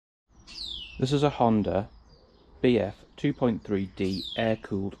This is a Honda BF2.3D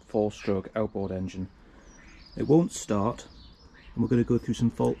air-cooled 4-stroke outboard engine. It won't start, and we're going to go through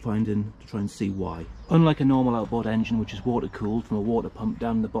some fault finding to try and see why. Unlike a normal outboard engine, which is water-cooled from a water pump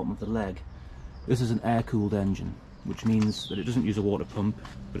down the bottom of the leg, this is an air-cooled engine, which means that it doesn't use a water pump,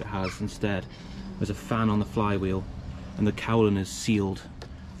 but it has instead. There's a fan on the flywheel, and the cowling is sealed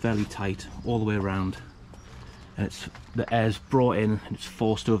fairly tight all the way around. And the air's brought in and it's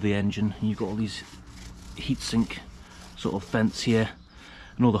forced over the engine, and you've got all these heatsink sort of vents here,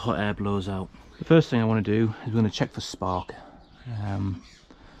 and all the hot air blows out. The first thing I want to do is we're going to check for spark. So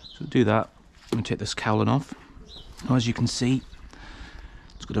to do that, I'm going to take this cowling off. Now, as you can see,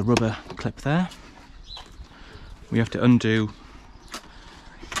 it's got a rubber clip there. We have to undo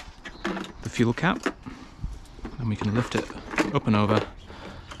the fuel cap, and we can lift it up and over,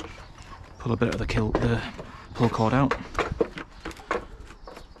 pull a bit of the pull cord out.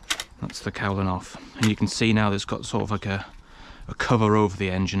 That's the cowling off, and you can see now there's got sort of like a cover over the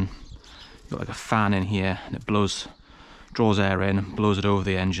engine. You've got like a fan in here, and it draws air in and blows it over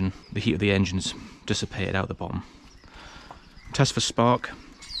the engine. The heat of the engine's dissipated out the bottom. Test for spark.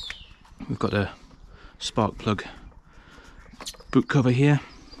 We've got a spark plug boot cover here.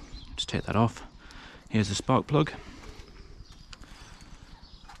 Just take that off. Here's the spark plug.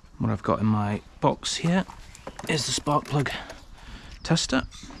 What I've got in my box here is the spark plug tester.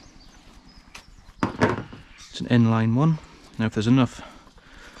 It's an inline one. Now, if there's enough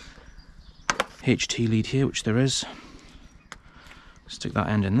HT lead here, which there is, stick that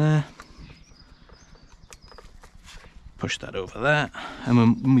end in there, push that over there, and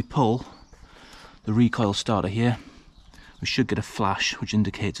when we pull the recoil starter here, we should get a flash which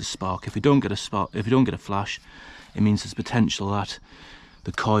indicates a spark. If we don't get a flash, it means there's potential that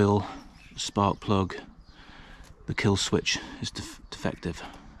the coil, the spark plug, the kill switch is defective,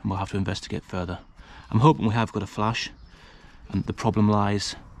 and we'll have to investigate further. I'm hoping we have got a flash, and the problem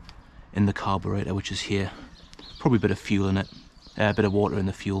lies in the carburetor, which is here. Probably a bit of fuel in it, a bit of water in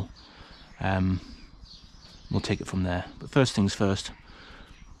the fuel. We'll take it from there. But first things first,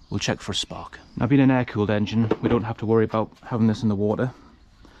 we'll check for a spark. Now, being an air-cooled engine, we don't have to worry about having this in the water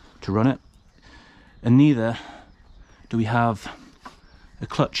to run it, and neither do we have a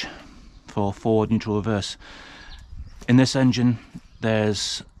clutch for forward, neutral, reverse. In this engine,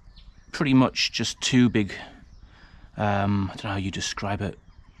 there's pretty much just two big, I don't know how you describe it,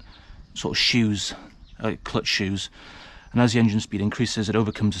 sort of shoes, like clutch shoes. And as the engine speed increases, it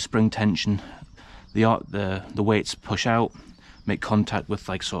overcomes the spring tension. The weights push out, make contact with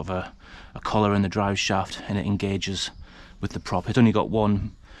like sort of a collar in the drive shaft, and it engages with the prop. It's only got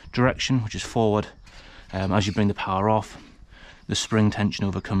one direction, which is forward. As you bring the power off, the spring tension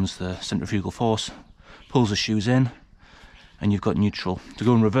overcomes the centrifugal force, pulls the shoes in, and you've got neutral. To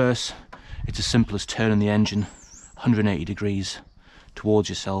go in reverse, it's as simple as turning the engine 180 degrees towards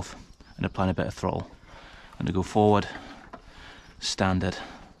yourself and applying a bit of throttle. And to go forward, standard.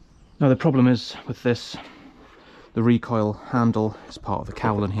 Now, the problem is with this, the recoil handle is part of the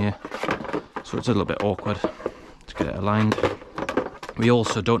cowling here, so it's a little bit awkward to get it aligned. We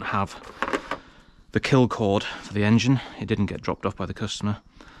also don't have the kill cord for the engine. It didn't get dropped off by the customer,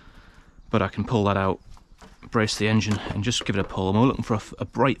 but I can pull that out, brace the engine, and just give it a pull. And we're looking for a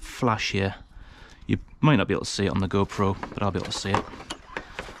bright flash here. You might not be able to see it on the GoPro, but I'll be able to see it.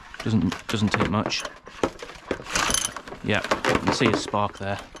 Doesn't take much. Yeah, you can see a spark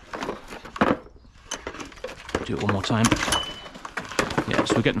there. Do it one more time. Yeah,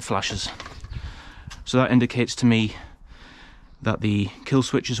 so we're getting flashes. So that indicates to me that the kill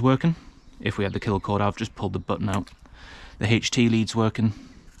switch is working. If we had the kill cord, I've just pulled the button out. The HT lead's working,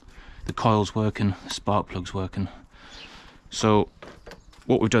 the coil's working, the spark plug's working. So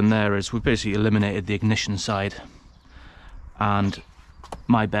what we've done there is we've basically eliminated the ignition side, and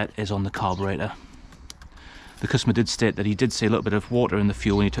my bet is on the carburetor. The customer did state that he did see a little bit of water in the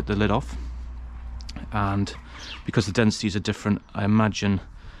fuel when he took the lid off, and because the densities are different, I imagine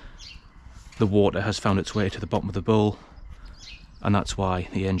the water has found its way to the bottom of the bowl, and that's why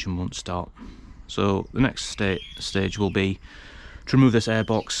the engine won't start. So the next stage will be to remove this air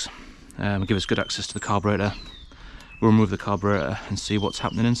box, give us good access to the carburetor. We'll remove the carburetor and see what's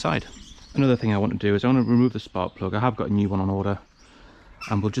happening inside. Another thing I want to do is I want to remove the spark plug. I have got a new one on order,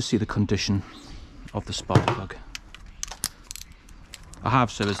 and we'll just see the condition of the spark plug. I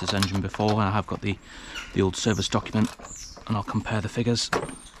have serviced this engine before, and I have got the old service document, and I'll compare the figures,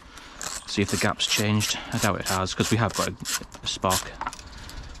 see if the gap's changed. I doubt it has, because we have got a spark.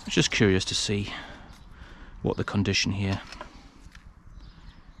 I'm just curious to see what the condition here.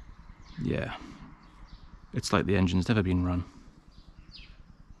 Yeah, it's like the engine's never been run.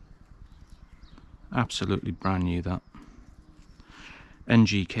 Absolutely brand new, that.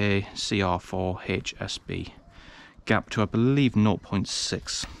 NGK CR4 HSB. Gap to, I believe,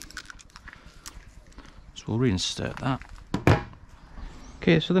 0.6. So we'll reinsert that.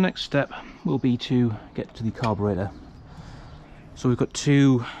 Okay, so the next step will be to get to the carburetor. So we've got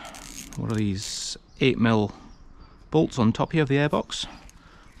two, what are these, 8mm bolts on top here of the airbox.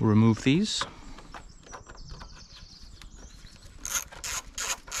 We'll remove these.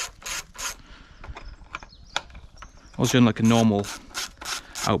 I was doing like a normal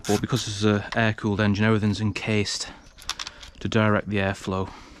outboard, because this is an air-cooled engine, everything's encased to direct the airflow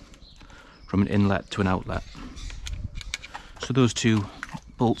from an inlet to an outlet. So those two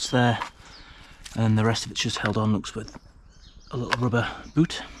bolts there, and the rest of it's just held on, looks with a little rubber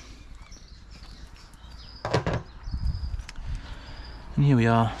boot. And here we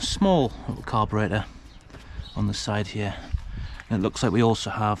are, small little carburetor on the side here. And it looks like we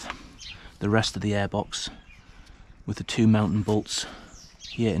also have the rest of the airbox with the two mounting bolts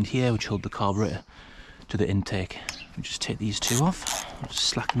here and here, which hold the carburetor to the intake. We just take these two off, I'll just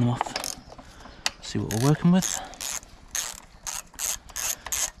slacken them off, see what we're working with.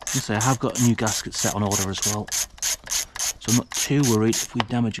 I have got a new gasket set on order as well, so I'm not too worried if we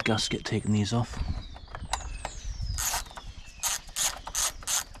damage a gasket taking these off.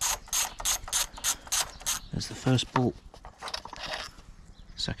 There's the first bolt,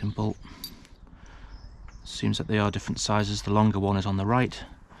 second bolt. Seems that they are different sizes. The longer one is on the right,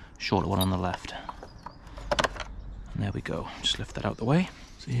 shorter one on the left. And there we go, just lift that out the way.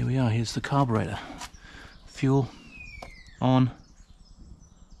 So here we are, here's the carburetor. Fuel on,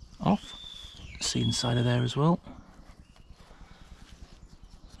 off. See inside of there as well.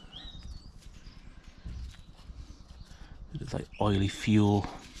 Bit of like oily fuel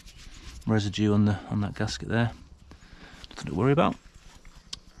residue on that gasket there. Nothing to worry about.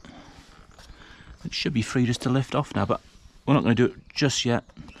 It should be free just to lift off now, but we're not going to do it just yet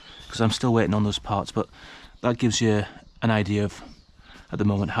because I'm still waiting on those parts, but that gives you an idea of, at the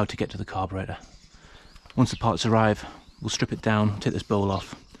moment, how to get to the carburetor. Once the parts arrive, we'll strip it down, take this bowl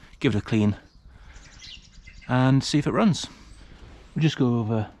off, give it a clean, and see if it runs. We'll just go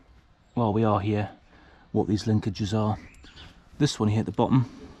over, while we are here, what these linkages are. This one here at the bottom,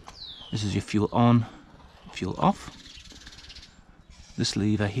 this is your fuel on, fuel off. This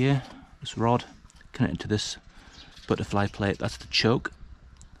lever here, this rod, connected to this butterfly plate, that's the choke.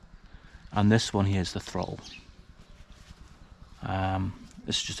 And this one here is the throttle.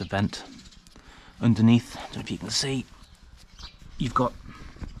 This is just a vent. Underneath, I don't know if you can see, you've got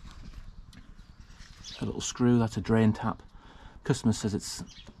a little screw, that's a drain tap. Customer says it's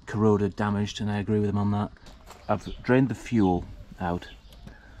corroded, damaged, and I agree with him on that. I've drained the fuel out,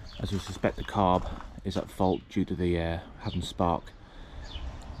 as we suspect the carb is at fault due to the having spark.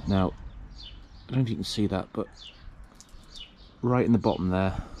 Now, I don't know if you can see that, but right in the bottom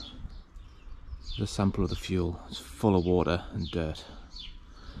there, there's a sample of the fuel. It's full of water and dirt.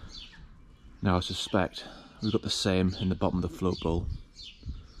 Now I suspect we've got the same in the bottom of the float bowl.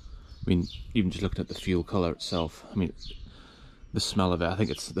 I mean, even just looking at the fuel colour itself, I mean, the smell of it, I think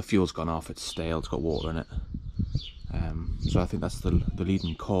it's the fuel's gone off, it's stale, it's got water in it. So I think that's the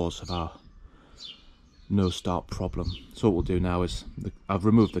leading cause of our no start problem. So what we'll do now is, I've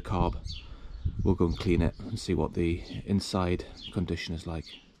removed the carb, we'll go and clean it and see what the inside condition is like.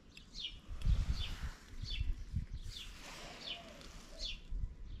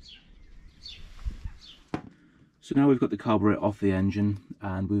 So now we've got the carburetor off the engine,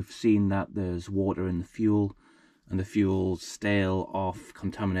 and we've seen that there's water in the fuel, and the fuel's stale, off,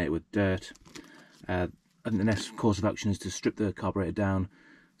 contaminated with dirt. And the next course of action is to strip the carburetor down,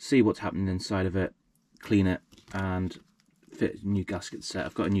 see what's happening inside of it, clean it, and fit a new gasket set.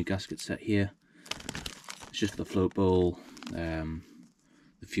 I've got a new gasket set here. It's just for the float bowl, the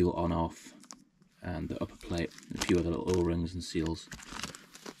fuel on off, and the upper plate, and a few other little O-rings and seals.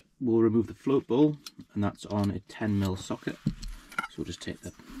 We'll remove the float bowl, and that's on a 10mm socket. So we'll just take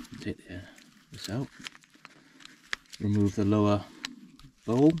this out. Remove the lower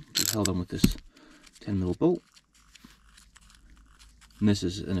bowl, it's held on with this 10mm bolt. And this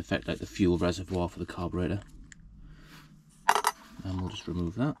is in effect like the fuel reservoir for the carburetor. And we'll just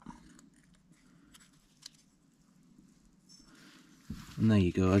remove that. And there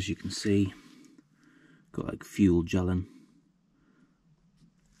you go, as you can see, got like fuel gelling.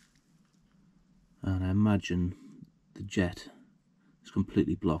 And I imagine the jet is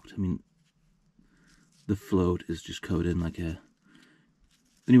completely blocked. I mean, the float is just coated in like a,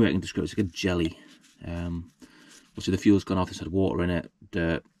 the only way I can describe it, it's like a jelly. Obviously the fuel's gone off, it's had water in it,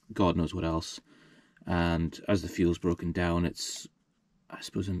 dirt, God knows what else. And as the fuel's broken down, it's, I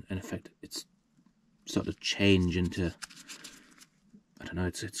suppose in effect, it's sort of change into, I don't know,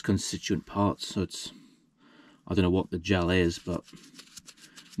 it's constituent parts. So it's, I don't know what the gel is, but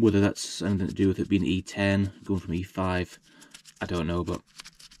whether that's anything to do with it being E10 going from E5, I don't know. But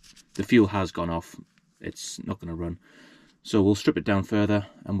the fuel has gone off. It's not going to run. So we'll strip it down further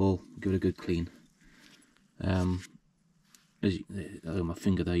and we'll give it a good clean. As you, on my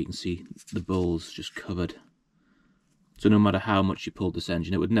finger there, you can see the bowl's just covered. So no matter how much you pulled this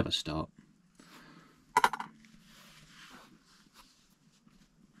engine, it would never start.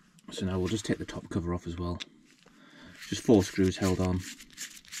 So now we'll just take the top cover off as well. Just 4 screws held on.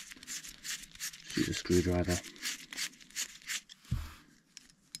 Just use a screwdriver.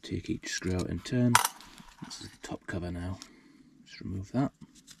 Take each screw out in turn. This is the top cover now. Just remove that.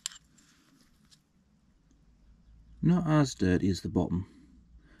 Not as dirty as the bottom.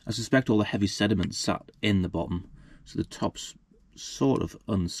 I suspect all the heavy sediment sat in the bottom, so the top's sort of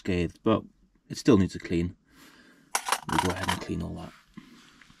unscathed, but it still needs a clean. We'll go ahead and clean all that.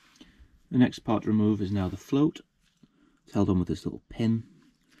 The next part to remove is now the float. It's held on with this little pin.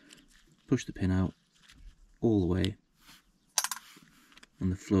 Push the pin out all the way,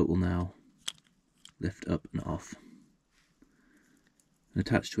 and the float will now lift up and off. And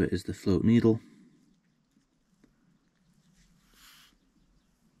attached to it is the float needle.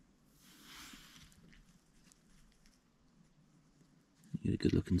 Get a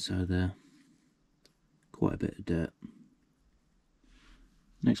good look inside there. Quite a bit of dirt.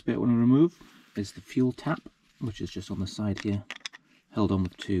 Next bit I want to remove is the fuel tap, which is just on the side here, held on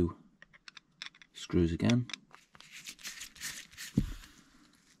with 2 screws again.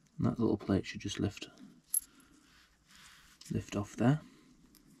 And that little plate should just lift off there.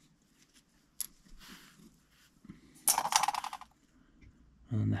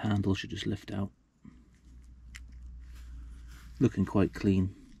 And the handle should just lift out. Looking quite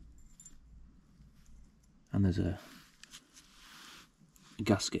clean. And there's a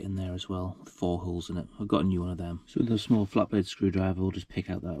gasket in there as well, with 4 holes in it. I've got a new one of them. So with a small flat blade screwdriver, we'll just pick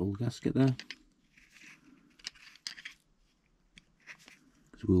out that old gasket there,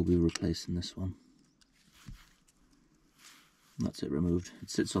 because we'll be replacing this one. And that's it removed. It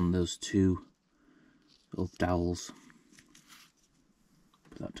sits on those 2 little dowels.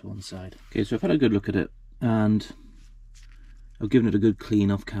 Put that to one side. Okay, so I've had a good look at it, and I've given it a good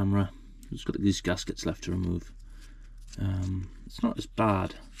clean off camera. I've just got these gaskets left to remove. It's not as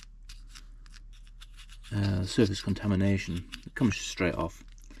bad. Surface contamination, it comes straight off.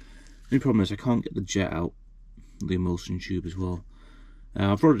 The only problem is I can't get the jet out, the emulsion tube as well.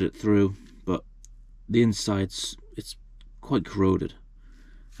 I've rotted it through, but the inside's, it's quite corroded.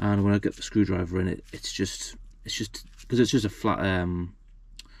 And when I get the screwdriver in it, it's just because it's just a flat,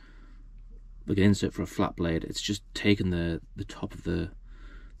 like an insert for a flat blade, it's just taken the top of the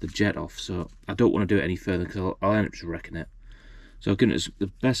jet off. So I don't want to do it any further because I'll end up just wrecking it. So I've given it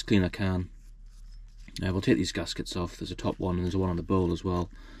the best clean I can. We'll take these gaskets off. There's a top one and there's one on the bowl as well.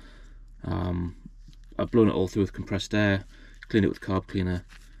 I've blown it all through with compressed air, cleaned it with carb cleaner.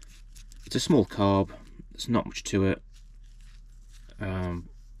 It's a small carb, there's not much to it.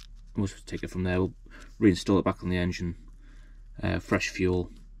 We'll just take it from there. We'll reinstall it back on the engine, fresh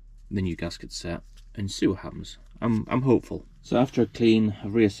fuel, the new gasket set, and see what happens. I'm hopeful. So after a clean,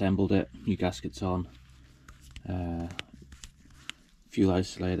 I've reassembled it, new gaskets on, fuel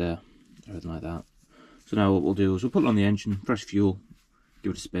isolator, everything like that. So now what we'll do is we'll put it on the engine, fresh fuel,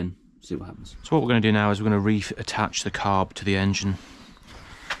 give it a spin, see what happens. So what we're going to do now is we're going to reattach the carb to the engine.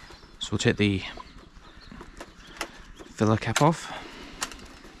 So we'll take the filler cap off.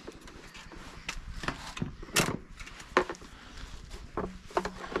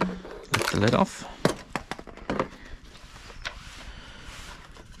 Lift the lid off.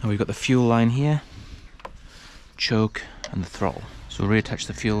 Now we've got the fuel line here, choke and the throttle. So we'll reattach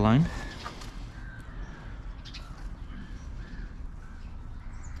the fuel line.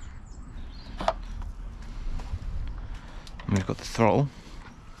 And we've got the throttle.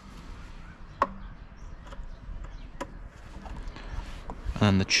 And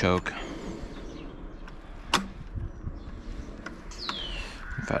then the choke.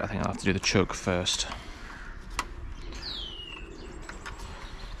 In fact, I think I'll have to do the choke first.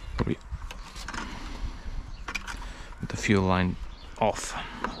 Probably with the fuel line off.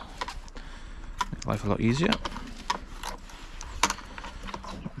 Make life a lot easier.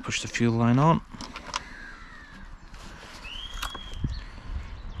 Push the fuel line on.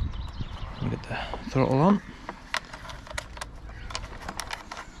 We get the throttle on.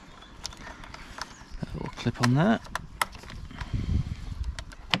 A little clip on there.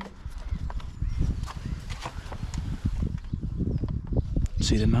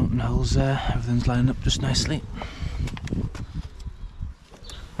 See the mountain holes there, everything's lining up just nicely.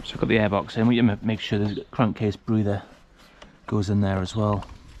 So I've got the airbox in, we can make sure the crankcase breather goes in there as well.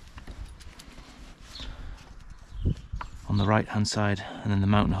 On the right hand side, and then the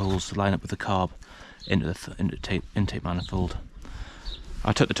mountain holes line up with the carb into the intake manifold.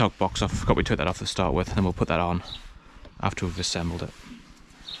 I took the top box off, forgot we took that off to start with, and then we'll put that on after we've assembled it.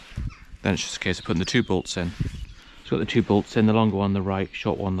 Then it's just a case of putting the 2 bolts in. So got the 2 bolts in, the longer one on the right,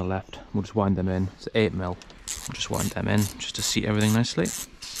 short one on the left. We'll just wind them in. It's 8mm. We'll just wind them in just to seat everything nicely. Just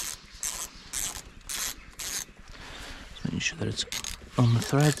making sure that it's on the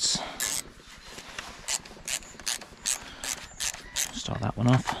threads. Start that one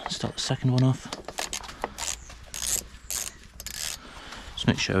off, start the second one off. Just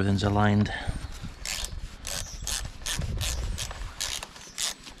make sure everything's aligned.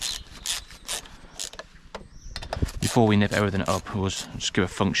 Before we nip everything up, we'll just give a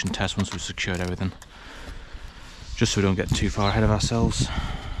function test once we've secured everything. Just so we don't get too far ahead of ourselves.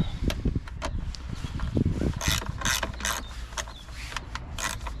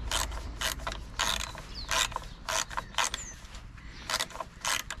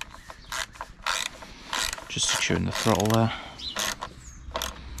 Just securing the throttle there.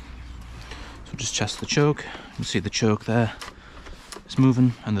 So just test the choke. You can see the choke there is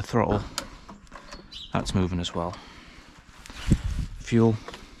moving, and the throttle, that's moving as well. Fuel,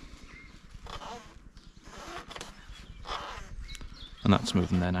 and that's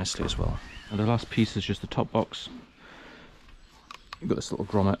moving there nicely as well. And the last piece is just the top box. You've got this little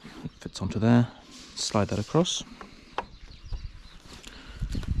grommet that fits onto there. Slide that across.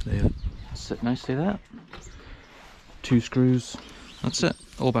 They sit nicely there. 2 screws. That's it.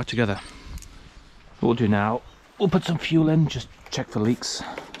 All back together. What we'll do now, we'll put some fuel in, just check for leaks.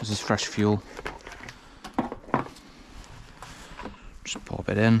 This is fresh fuel. Just pop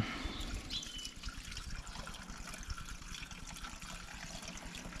it in.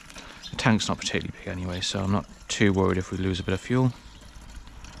 The tank's not particularly big anyway, so I'm not too worried if we lose a bit of fuel.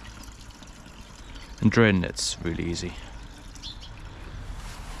 And draining it's really easy.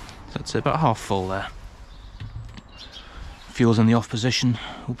 So that's it, about half full there. Fuel's in the off position,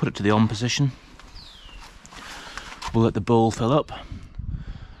 we'll put it to the on position. We'll let the bowl fill up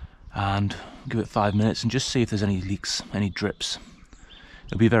and give it 5 minutes and just see if there's any leaks, any drips.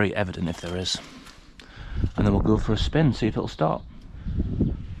 It'll be very evident if there is. And then we'll go for a spin, see if it'll start.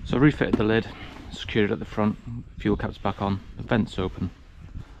 So I refitted the lid, secured it at the front, fuel cap's back on, the vent's open.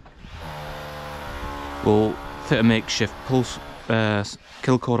 We'll fit a makeshift pulse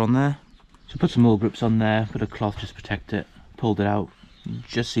kill cord on there. So put some oil grips on there, put a cloth just to protect it, pulled it out,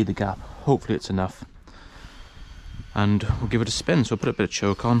 just see the gap, hopefully it's enough. And we'll give it a spin, so we'll put a bit of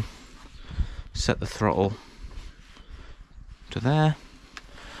choke on, set the throttle to there,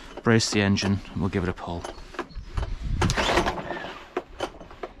 brace the engine, and we'll give it a pull. There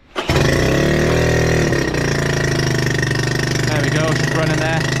we go, it's just running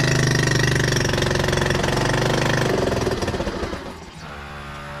there.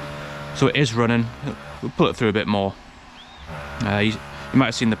 So it is running, we'll pull it through a bit more. You might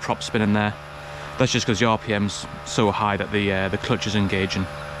have seen the prop spinning there. That's just because the RPM's so high that the clutch is engaging.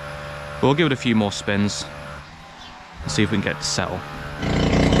 But we'll give it a few more spins and see if we can get it to settle.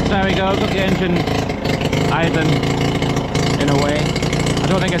 There we go, got the engine idling in a way. I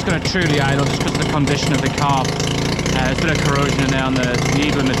don't think it's going to truly idle just because of the condition of the carb. There's a bit of corrosion in there on the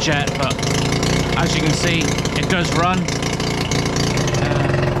needle and the jet, but as you can see, it does run.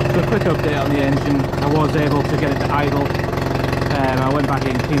 So a quick update on the engine. I was able to get it to idle. I went back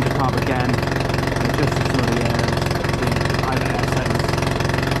in, cleaned the carb again, and adjusted some of the idle air settings.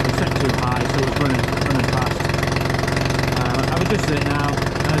 It was set too high, so it was running fast. I've adjusted it now,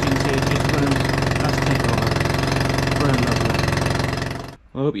 and as you can see, it's running, that's taken over. Running lovely.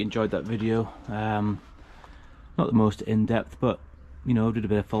 Well, I hope you enjoyed that video. Not the most in-depth, but you know, did a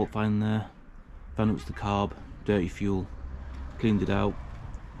bit of fault finding there. Found it was the carb, dirty fuel, cleaned it out.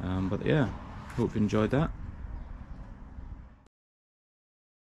 But yeah, hope you enjoyed that.